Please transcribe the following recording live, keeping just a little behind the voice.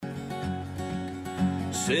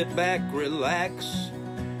Sit back, relax.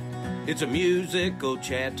 It's a musical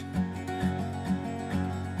chat.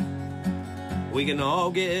 We can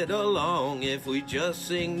all get along if we just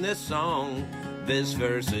sing this song. This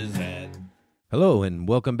versus that. Hello, and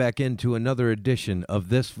welcome back into another edition of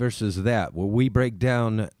This Versus That, where we break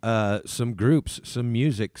down some groups, some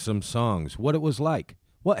music, some songs, what it was like,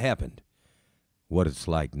 what happened, what it's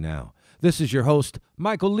like now. This is your host,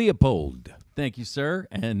 Michael Leopold. Thank you, sir.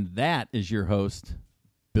 And that is your host,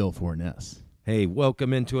 Bill Forness. Hey,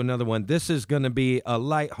 welcome into another one. This is going to be a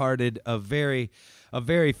lighthearted, a very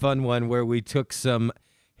fun one where we took some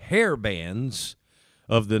hair bands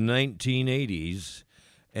of the 1980s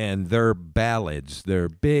and their ballads, their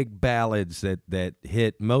big ballads that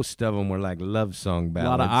hit. Most of them were like love song ballads.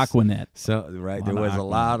 A lot of Aquanet. So right, there was a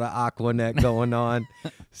lot of Aquanet going on.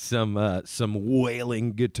 some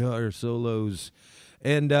wailing guitar solos,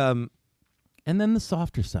 and then the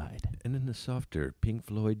softer side. And then the softer Pink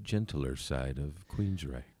Floyd, gentler side of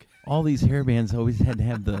Queensryche. All these hair bands always had to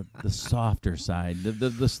have the softer side,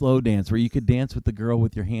 the slow dance where you could dance with the girl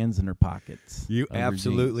with your hands in her pockets. You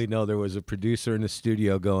absolutely know there was a producer in the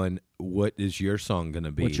studio going, what is your song going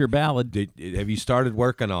to be? What's your ballad? Have you started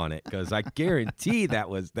working on it? Because I guarantee that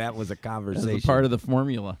was a conversation. That was a part of the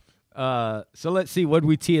formula. So let's see, what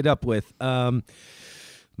we tee it up with.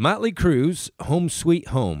 Motley Crue's Home Sweet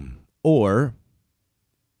Home or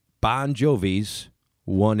Bon Jovi's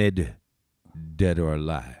Wanted Dead or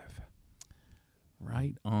Alive.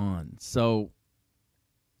 Right on. So,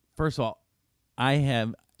 first of all, I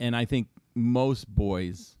have, and I think most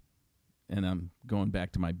boys, and I'm going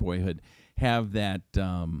back to my boyhood, have that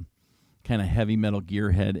kind of heavy metal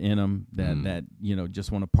gearhead in them that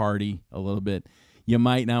just want to party a little bit. You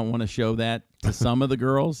might not want to show that to some of the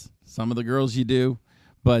girls. Some of the girls you do,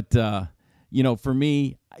 but for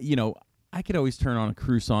me, I could always turn on a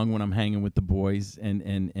Crue song when I'm hanging with the boys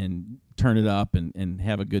and turn it up and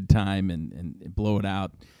have a good time and blow it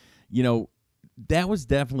out. That was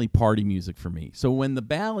definitely party music for me. So when the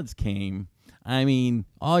ballads came, I mean,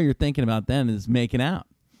 all you're thinking about then is making out.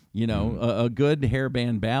 A good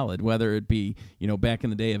hairband ballad, whether it be, back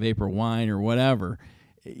in the day of April Wine or whatever,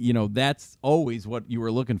 that's always what you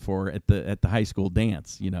were looking for at the high school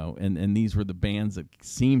dance, and these were the bands that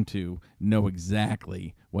seemed to know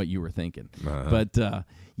exactly what you were thinking. Uh-huh. But,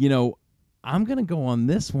 I'm going to go on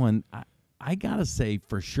this one. I got to say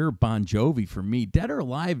for sure Bon Jovi for me. Dead or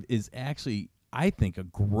Alive is actually, I think, a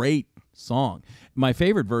great song. My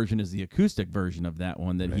favorite version is the acoustic version of that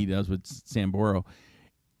one that he does with Samboro.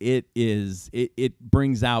 It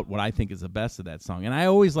brings out what I think is the best of that song. And I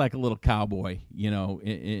always like a little cowboy,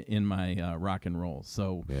 in my rock and roll.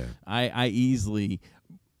 So yeah. I easily,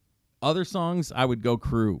 other songs I would go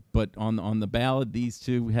Crue, but on the ballad, these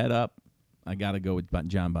two head up, I got to go with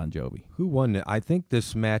John Bon Jovi. Who won it? I think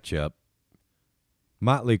this matchup,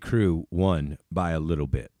 Motley Crue won by a little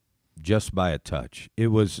bit, just by a touch. It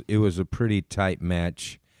was a pretty tight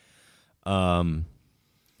match.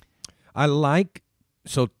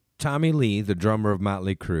 So Tommy Lee, the drummer of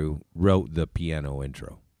Motley Crue, wrote the piano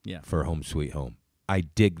intro for Home Sweet Home. I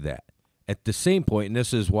dig that. At the same point, and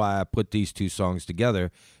this is why I put these two songs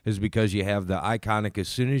together, is because you have the iconic, as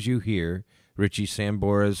soon as you hear Richie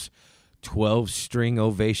Sambora's 12-string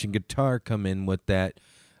Ovation guitar come in with that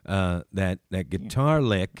guitar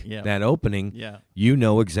lick, that opening, you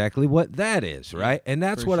know exactly what that is, right? And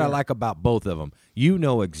that's what I like about both of them. You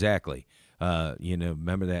know exactly.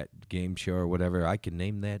 Remember that game show or whatever? I can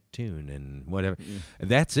name that tune and whatever. Yeah.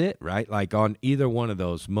 That's it, right? Like on either one of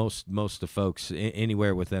those, most of the folks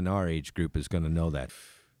anywhere within our age group is going to know that.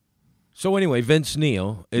 So anyway, Vince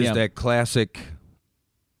Neil is that classic.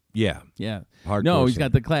 Yeah. Hardcore. No, he's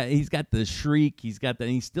got the shriek. He's got that.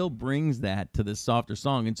 He still brings that to this softer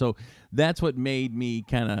song, and so that's what made me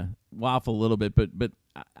kind of waffle a little bit. But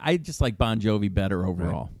I just like Bon Jovi better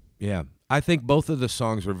overall. Right. Yeah. I think both of the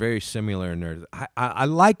songs were very similar in there. I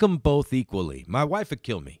like them both equally. My wife would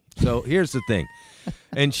kill me. So here's the thing.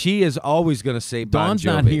 And she is always going to say Bon Jovi. Dawn's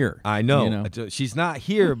not here. I know. She's not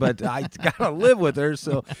here, but I got to live with her.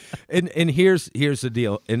 So, and here's the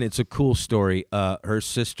deal. And it's a cool story. Her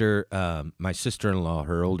sister, my sister-in-law,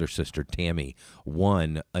 her older sister, Tammy,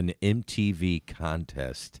 won an MTV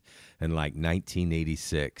contest in like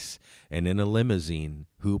 1986. And in a limousine,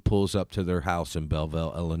 who pulls up to their house in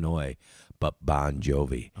Belleville, Illinois, but Bon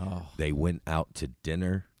Jovi. Oh. They went out to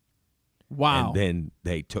dinner. Wow. And then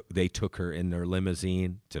they took her in their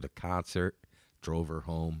limousine to the concert, drove her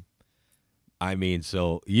home. I mean,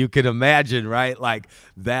 so you can imagine, right? Like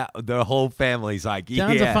that, the whole family's like,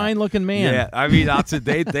 John's a fine-looking man. Yeah, I mean,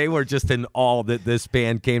 they were just in awe that this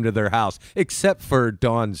band came to their house, except for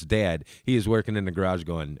Dawn's dad. He is working in the garage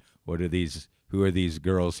going, what are these? Who are these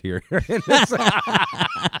girls here?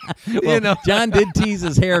 Well, John did tease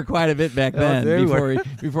his hair quite a bit back then before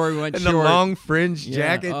he went and short. the long fringe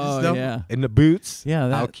jacket and stuff. Yeah. And the boots. Yeah,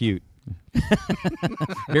 how cute.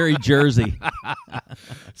 Very Jersey.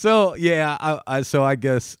 So yeah, I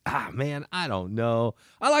guess man, I don't know.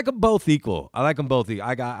 I like them both equal. I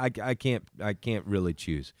can't really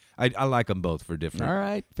choose. I like them both for different. All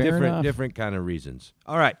right, fair enough. Different kind of reasons.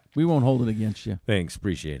 All right, we won't hold it against you. Thanks,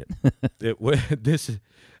 appreciate it.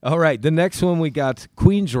 All right. The next one we got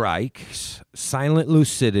Queensryche's Silent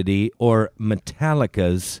Lucidity or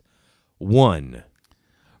Metallica's One.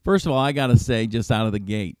 First of all, I got to say, just out of the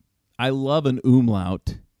gate, I love an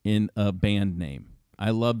umlaut in a band name. I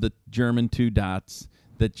love the German two dots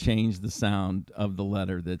that change the sound of the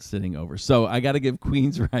letter that's sitting over. So I got to give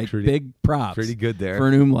Queensryche big props. Pretty good there for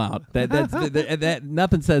an umlaut. That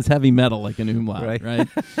nothing says heavy metal like an umlaut, right?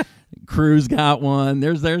 Crew's got one.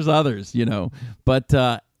 There's others,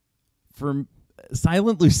 But for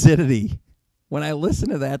Silent Lucidity, when I listen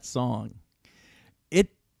to that song,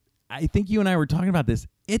 I think you and I were talking about this.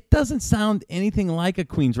 It doesn't sound anything like a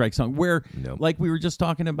Queensryche song. Where, like we were just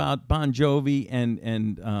talking about Bon Jovi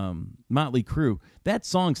and Motley Crue, that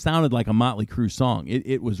song sounded like a Motley Crue song.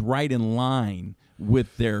 It was right in line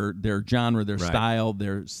with their genre, their style,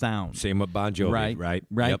 their sound. Same with Bon Jovi, right?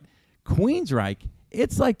 Yep. Queensryche,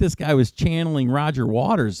 it's like this guy was channeling Roger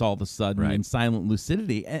Waters all of a sudden in Silent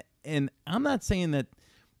Lucidity. And I'm not saying that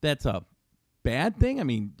that's a bad thing. I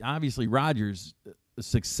mean, obviously Roger's a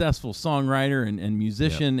successful songwriter and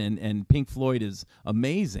musician, and Pink Floyd is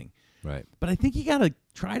amazing. Right. But I think you got to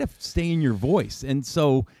try to stay in your voice. And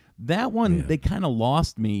so that one, they kind of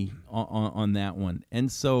lost me on that one. And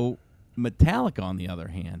so Metallica, on the other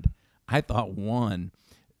hand, I thought One,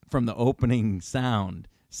 from the opening sounded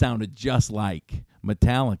just like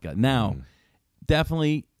Metallica. Now,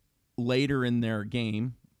 definitely later in their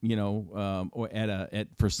game, or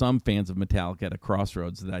for some fans of Metallica at a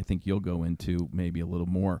crossroads that I think you'll go into maybe a little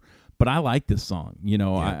more. But I like this song.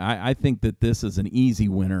 I think that this is an easy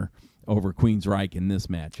winner over Queensryche in this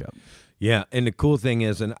matchup. Yeah, and the cool thing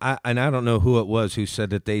is, and I don't know who it was who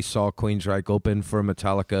said that they saw Queensryche open for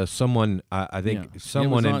Metallica. Someone, I think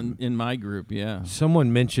someone it was in my group,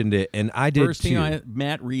 someone mentioned it, and I did too.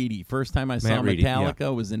 Matt Reedy. First time I saw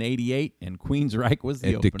Metallica was in '88, and Queensryche was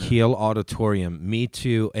the opener. At the Kiel Auditorium. Me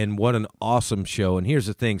too, and what an awesome show. And here's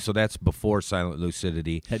the thing, so that's before Silent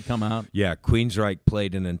Lucidity had come out. Yeah, Queensryche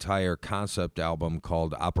played an entire concept album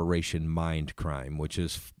called Operation Mindcrime, which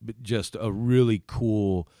is just a really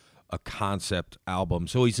cool concept album.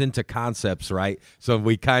 So he's into concepts, right? So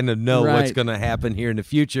we kind of know what's going to happen here in the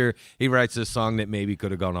future. He writes a song that maybe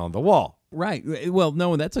could have gone on the wall. Right. Well,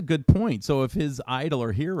 no, that's a good point. So if his idol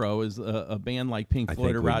or hero is a band like Pink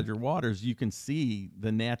Floyd or Roger Waters, you can see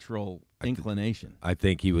the natural inclination. I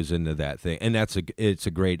think he was into that thing. And it's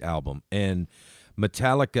a great album. And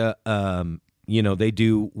Metallica, they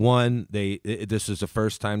do one, this is the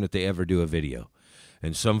first time that they ever do a video.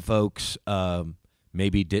 And some folks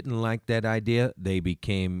maybe didn't like that idea. They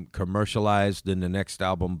became commercialized, then the next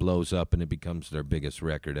album blows up and it becomes their biggest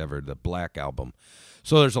record ever, the Black Album.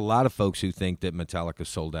 So there's a lot of folks who think that Metallica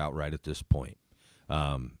sold out right at this point,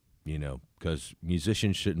 because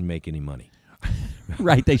musicians shouldn't make any money.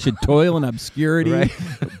 Right, they should toil in obscurity,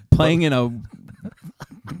 playing in a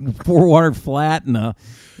 4-water flat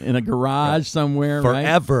in a garage somewhere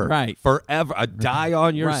forever, right? Forever, a die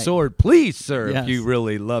on your sword, please, sir. Yes. If you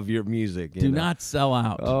really love your music, do not sell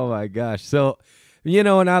out. Oh my gosh! So,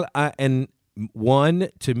 and One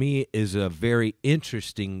to me is a very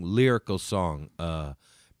interesting lyrical song,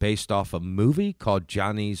 based off a movie called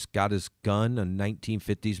Johnny's Got His Gun, a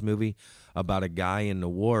 1950s movie about a guy in the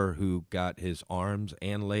war who got his arms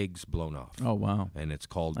and legs blown off. Oh, wow. And it's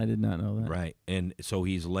called... I did not know that. Right. And so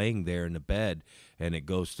he's laying there in the bed, and it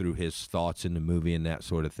goes through his thoughts in the movie and that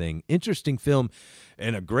sort of thing. Interesting film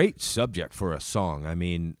and a great subject for a song. I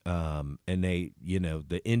mean, and they,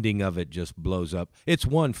 the ending of it just blows up. It's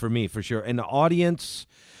One for me, for sure. And the audience,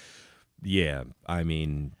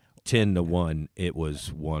 10-1, it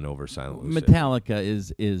was One over Silent Lucidity. Metallica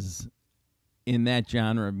is in that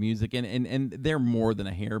genre of music, and they're more than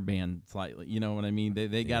a hair band slightly. You know what I mean?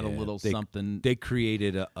 They got a little something. They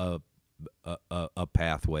created a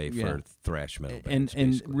pathway for thrash metal bands,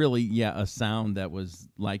 and really, a sound that was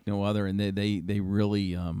like no other, and they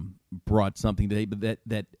really brought something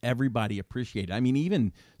that everybody appreciated. I mean,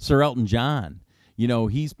 even Sir Elton John,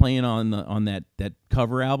 he's playing on that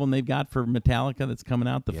cover album they've got for Metallica that's coming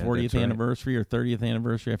out, the 40th anniversary or 30th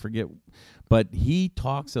anniversary, I forget. But he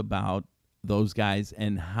talks about those guys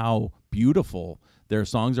and how beautiful their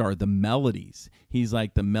songs are, the melodies. He's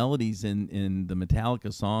like, the melodies in the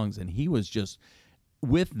Metallica songs, and he was just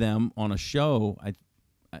with them on a show.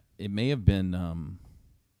 It may have been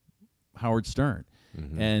Howard Stern,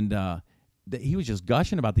 and he was just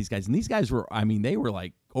gushing about these guys. And these guys were, they were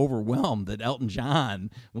like overwhelmed that Elton John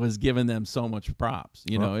was giving them so much props.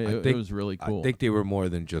 It was really cool. I think they were more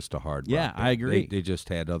than just a hard rock. Yeah, I agree. They just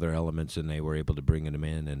had other elements, and they were able to bring them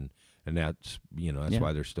in, and that's that's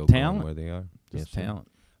why they're still talent. Going where they are. Just talent.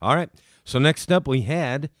 All right. So next up we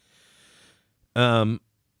had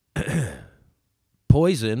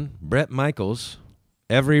Poison, Bret Michaels,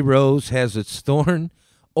 Every Rose Has Its Thorn,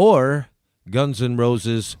 or Guns N'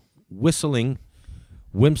 Roses' whistling,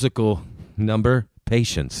 whimsical number,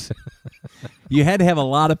 Patience. You had to have a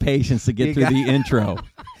lot of patience to get through the intro.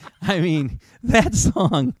 That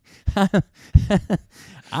song,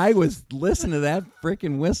 I was listening to that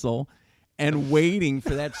freaking whistle and waiting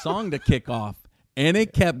for that song to kick off, and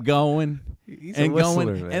it kept going. He's and a whistler,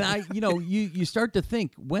 going, man. and you start to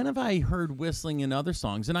think, when have I heard whistling in other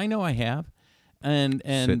songs? And I know I have. And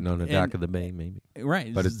sitting on the dock of the bay, maybe.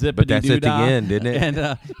 Right, but that's at the end, isn't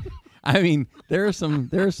it? And there's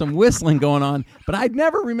some whistling going on, but I'd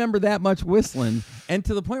never remember that much whistling, and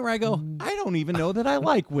to the point where I go, I don't even know that I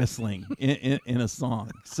like whistling in a song.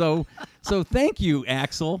 So thank you,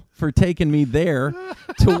 Axl, for taking me there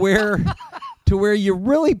to where you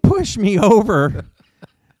really pushed me over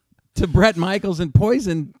to Bret Michaels and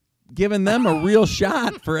Poison, giving them a real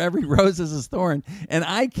shot for Every Rose Has Its Thorn, and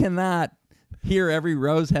I cannot hear Every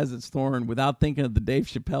Rose Has Its Thorn without thinking of the Dave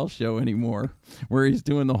Chappelle show anymore, where he's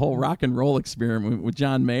doing the whole rock and roll experiment with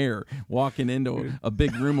John Mayer, walking into a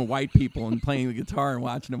big room of white people and playing the guitar and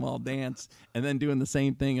watching them all dance, and then doing the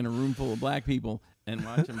same thing in a room full of black people and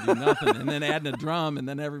watch them do nothing, and then adding a drum, and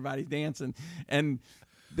then everybody's dancing. And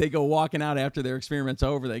they go walking out after their experiment's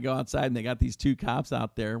over. They go outside, and they got these two cops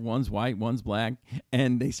out there. One's white, one's black,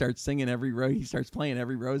 and they start singing Every Rose. He starts playing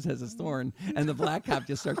Every Rose Has Its Thorn, and the black cop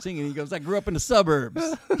just starts singing. He goes, I grew up in the suburbs,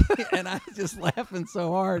 and I was just laughing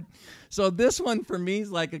so hard. So this one for me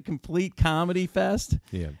is like a complete comedy fest,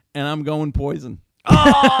 and I'm going Poison. Oh,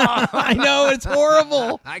 I know, it's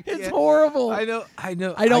horrible. It's horrible. I know. I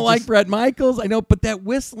don't like Bret Michaels. I know, but that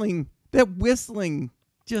whistling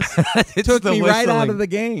just took me right out of the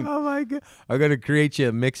game. Oh my God! I'm gonna create you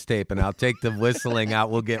a mixtape, and I'll take the whistling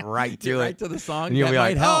out. We'll get right to it, right to the song. And you'll be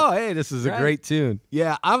like, help. "Oh, hey, this is a great tune."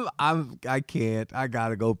 Yeah, I can't. I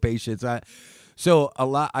gotta go. Patience. So a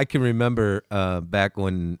lot. I can remember back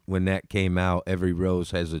when that came out. Every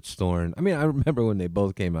Rose Has Its Thorn. I remember when they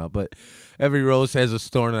both came out, but Every Rose Has Its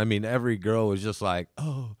Thorn. Every girl was just like,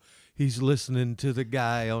 "Oh, he's listening to the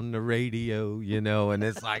guy on the radio," and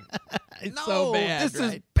it's like, it's no, so bad. This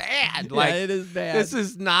is bad. Yeah, like, it is bad. This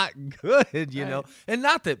is not good, know. And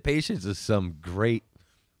not that Patience is some great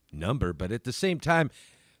number, but at the same time,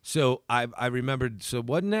 so I remembered. So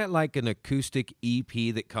wasn't that like an acoustic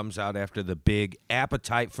EP that comes out after the big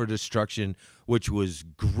Appetite for Destruction, which was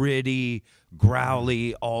gritty,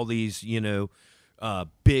 growly, all these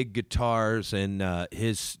big guitars, and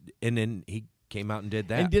then he came out and did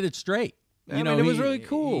that. And did it straight. It was really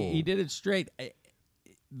cool. He did it straight. It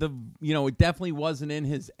definitely wasn't in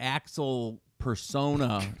his Axl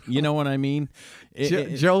persona. You know what I mean?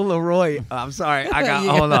 Joe Leroy. I'm sorry.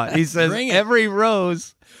 Hold on. He says Every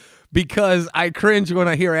Rose because I cringe when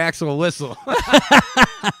I hear Axl whistle.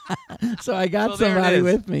 So I got somebody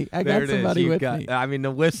with me. I got somebody with me.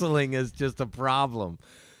 The whistling is just a problem.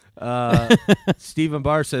 Stephen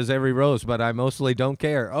Barr says Every Rose, but I mostly don't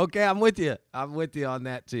care. Okay, I'm with you. I'm with you on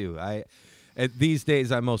that too. These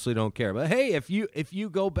days I mostly don't care. But hey, if you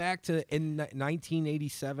go back to in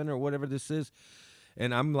 1987 or whatever this is,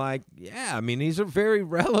 and I'm like, yeah, these are very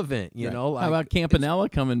relevant. You know, like, how about Campanella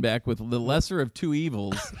coming back with the lesser of two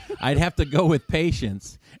evils? I'd have to go with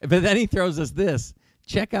Patience, but then he throws us this.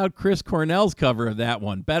 Check out Chris Cornell's cover of that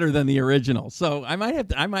one, better than the original. So I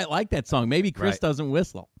might like that song. Maybe Chris doesn't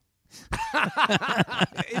whistle.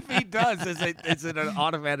 If he does, is it an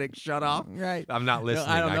automatic shut off? Right. I'm not listening.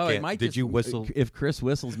 No, I don't know. It might Did you whistle? If Chris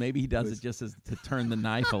whistles, maybe he does it just as to turn the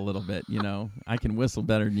knife a little bit. I can whistle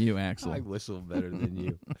better than you, Axl. I whistle better than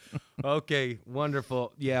you. Okay,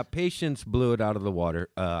 wonderful. Yeah, Patience blew it out of the water.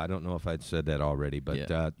 I don't know if I'd said that already, but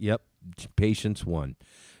yep, Patience won.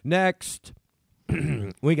 Next,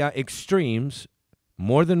 we got Extremes,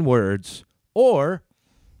 More Than Words, or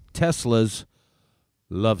Tesla's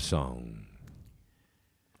Love Song.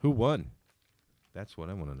 Who won? That's what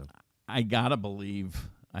I want to know. I gotta believe.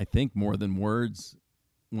 I think More Than Words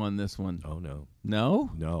won this one. Oh no,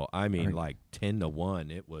 no. I mean, like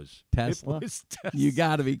 10-1. It was Tesla. It was Tesla. You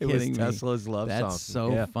got to be kidding me. Tesla's love song. That's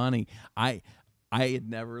so funny. I had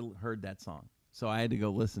never heard that song, so I had to go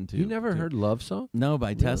listen to. You never heard Love Song? No,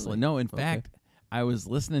 by Tesla. Really? No, in fact, I was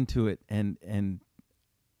listening to it and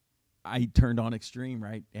I turned on Extreme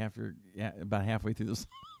right after about halfway through the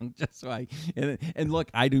song, just so and look,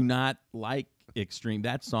 I do not like Extreme.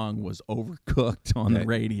 That song was overcooked on the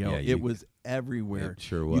radio. It was everywhere. It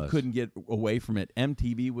sure was. You couldn't get away from it.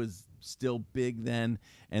 MTV was still big then,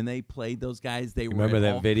 and they played those guys. They remember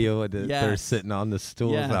that video? They're Yes. sitting on the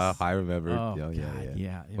stools. Yes. I remember. Oh,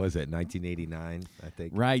 yeah. What was it 1989? I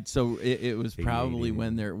think. Right. So it was probably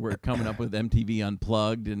when we're coming up with MTV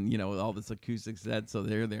Unplugged and all this acoustic set. So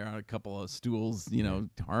they're there on a couple of stools,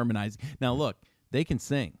 harmonizing. Now look, they can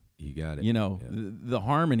sing. You got it. The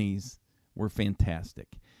harmonies were fantastic,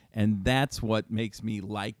 and that's what makes me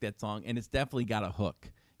like that song. And it's definitely got a hook.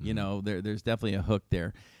 There's definitely a hook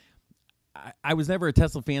there. I was never a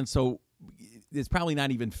Tesla fan, so it's probably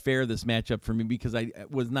not even fair, this matchup for me, because I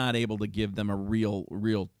was not able to give them a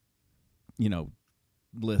real,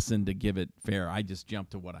 listen to give it fair. I just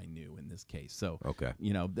jumped to what I knew in this case. So, okay,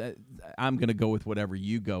 I'm going to go with whatever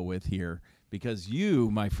you go with here, because you,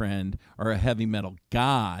 my friend, are a heavy metal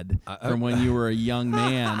god from when you were a young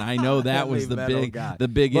man. I know that was the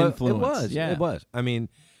big influence. It was. I mean,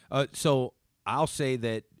 so I'll say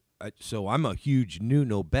that. So I'm a huge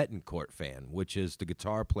Nuno Bettencourt fan, which is the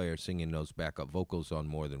guitar player singing those backup vocals on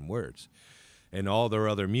More Than Words. And all their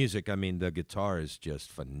other music, I mean, the guitar is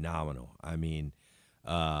just phenomenal. I mean,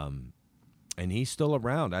 and he's still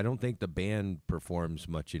around. I don't think the band performs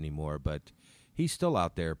much anymore, but he's still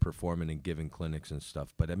out there performing and giving clinics and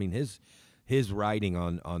stuff. But, I mean, his writing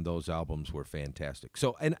on those albums were fantastic.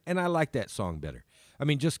 So, and I like that song better. I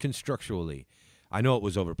mean, just constructually. I know it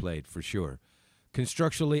was overplayed for sure.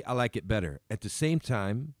 Constructually, I like it better. At the same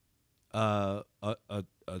time, a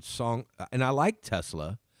song, and I like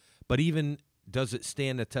Tesla, but even does it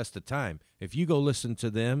stand the test of time? If you go listen to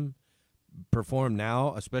them perform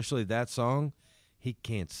now, especially that song, he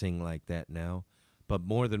can't sing like that now. But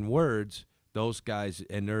More Than Words, those guys,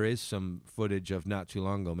 and there is some footage of not too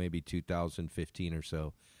long ago, maybe 2015 or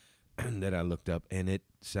so, that I looked up, and it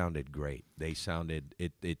sounded great. It sounded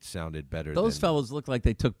better. Those fellows look like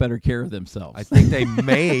they took better care of themselves. I think they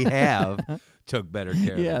may have took better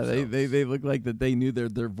care of themselves. Yeah, they look like that they knew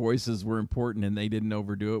their voices were important, and they didn't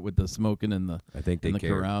overdo it with the smoking and the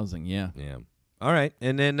carousing. Yeah. All right,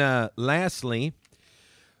 and then lastly,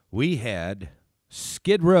 we had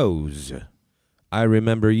Skid Row's I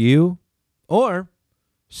Remember You, or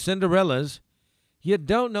Cinderella's You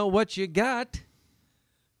Don't Know What You Got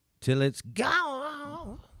Till It's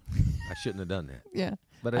Gone. I shouldn't have done that. Yeah.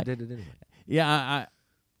 But I did it anyway. Yeah,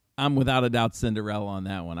 I'm without a doubt Cinderella on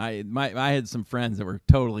that one. I had some friends that were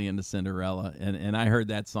totally into Cinderella, and I heard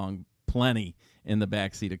that song plenty in the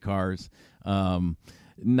backseat of cars.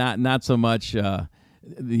 Not so much their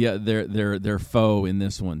foe in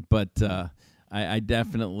this one, but I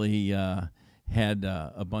definitely had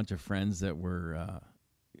a bunch of friends that were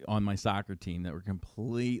on my soccer team that were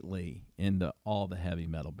completely into all the heavy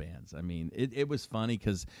metal bands. I mean, it was funny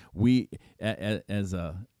because we, as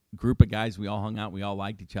a group of guys, we all hung out, we all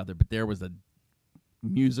liked each other, but there was a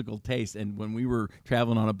musical taste, and when we were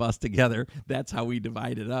traveling on a bus together, that's how we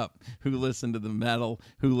divided up. Who listened to the metal,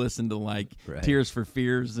 who listened to Tears for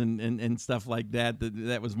Fears and stuff like that.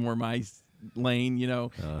 That was more my lane,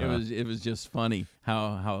 It was just funny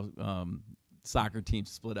how soccer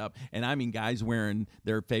teams split up, and I mean guys wearing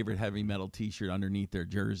their favorite heavy metal T-shirt underneath their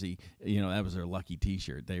jersey. That was their lucky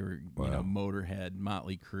T-shirt. They were Motorhead,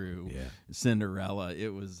 Motley Crue, Cinderella.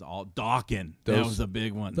 It was all Dawkins. That was a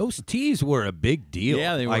big one. Those tees were a big deal.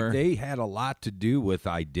 Yeah, they were. They had a lot to do with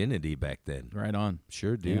identity back then. Right on.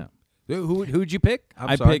 Sure do. Yeah. Who'd you pick?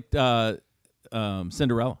 I picked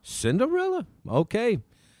Cinderella. Cinderella. Okay.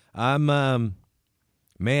 I'm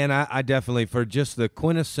man. I definitely, for just the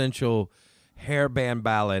quintessential hairband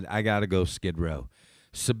ballad, I gotta go Skid Row.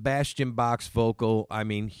 Sebastian Bach's vocal, I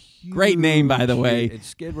mean, huge, great name, by the way. It's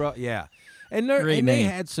Skid Row, yeah. And they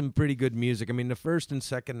had some pretty good music. I mean, the first and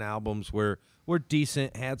second albums were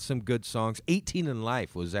decent, had some good songs. 18 in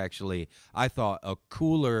Life was actually, I thought, a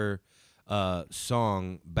cooler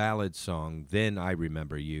ballad song than I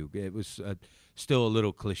Remember You. It was still a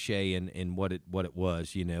little cliche in what it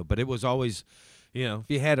was, but it was always, if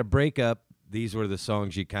you had a breakup, these were the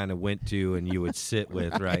songs you kind of went to and you would sit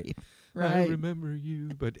with, right? Right. I Remember You.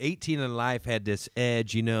 But 18 in Life had this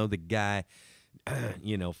edge, the guy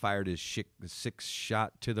fired his sixth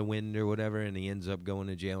shot to the wind or whatever, and he ends up going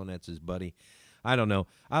to jail, and that's his buddy. I don't know.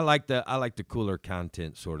 I like the cooler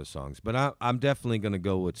content sort of songs, but I'm definitely going to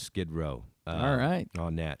go with Skid Row. All right.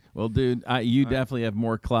 On that. Well, dude, you definitely have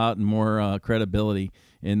more clout and more credibility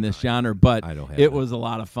in this genre, but it was a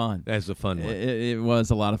lot of fun. That's a fun one. It was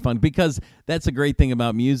a lot of fun because that's a great thing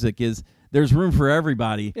about music is there's room for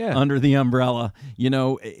everybody under the umbrella.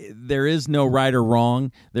 There is no right or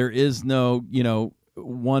wrong. There is no,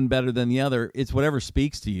 one better than the other. It's whatever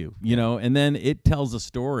speaks to you, and then it tells a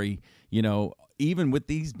story, even with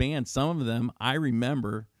these bands, some of them I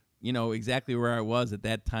remember, exactly where I was at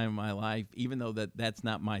that time of my life, even though that's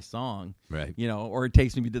not my song, right? Or it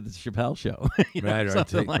takes me to the Chappelle show,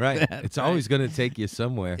 right. It's always going to take you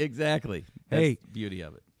somewhere. Exactly. That's the beauty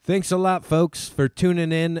of it. Thanks a lot, folks, for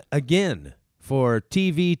tuning in again for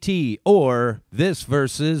TVT or This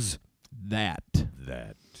Versus That.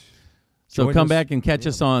 So Join come us, back and catch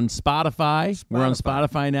us on Spotify. We're on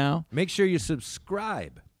Spotify now. Make sure you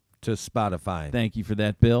subscribe to Spotify. Thank you for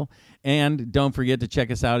that, Bill. And don't forget to check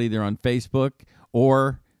us out either on Facebook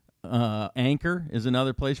or Anchor is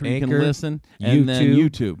another place where you can listen. And then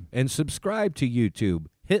YouTube. And subscribe to YouTube.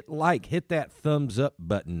 Hit that thumbs up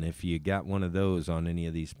button if you got one of those on any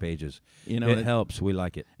of these pages. It helps. We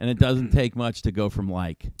like it. And it doesn't take much to go from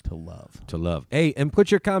like to love. Hey, and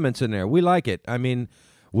put your comments in there. We like it. I mean,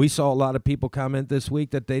 we saw a lot of people comment this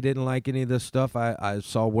week that they didn't like any of this stuff. I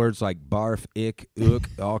saw words like barf, ick, ook,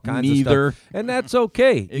 all kinds of stuff. And that's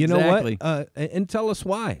okay. Exactly. You know what? And tell us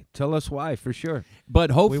why. Tell us why, for sure.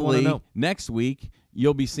 But hopefully next week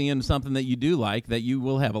you'll be seeing something that you do like that you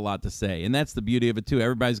will have a lot to say. And that's the beauty of it, too.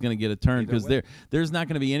 Everybody's going to get a turn because there's not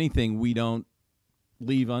going to be anything we don't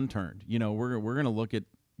leave unturned. We're going to look at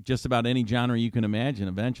just about any genre you can imagine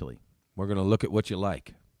eventually. We're going to look at what you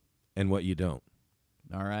like and what you don't.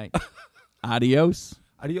 All right. Adios.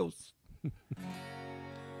 Adios.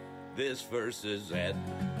 This versus that.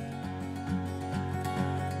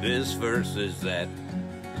 This versus that.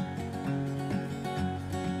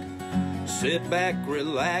 Sit back,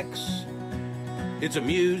 relax. It's a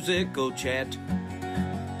musical chat.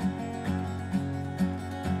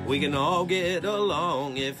 We can all get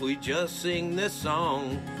along if we just sing this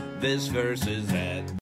song. This versus that.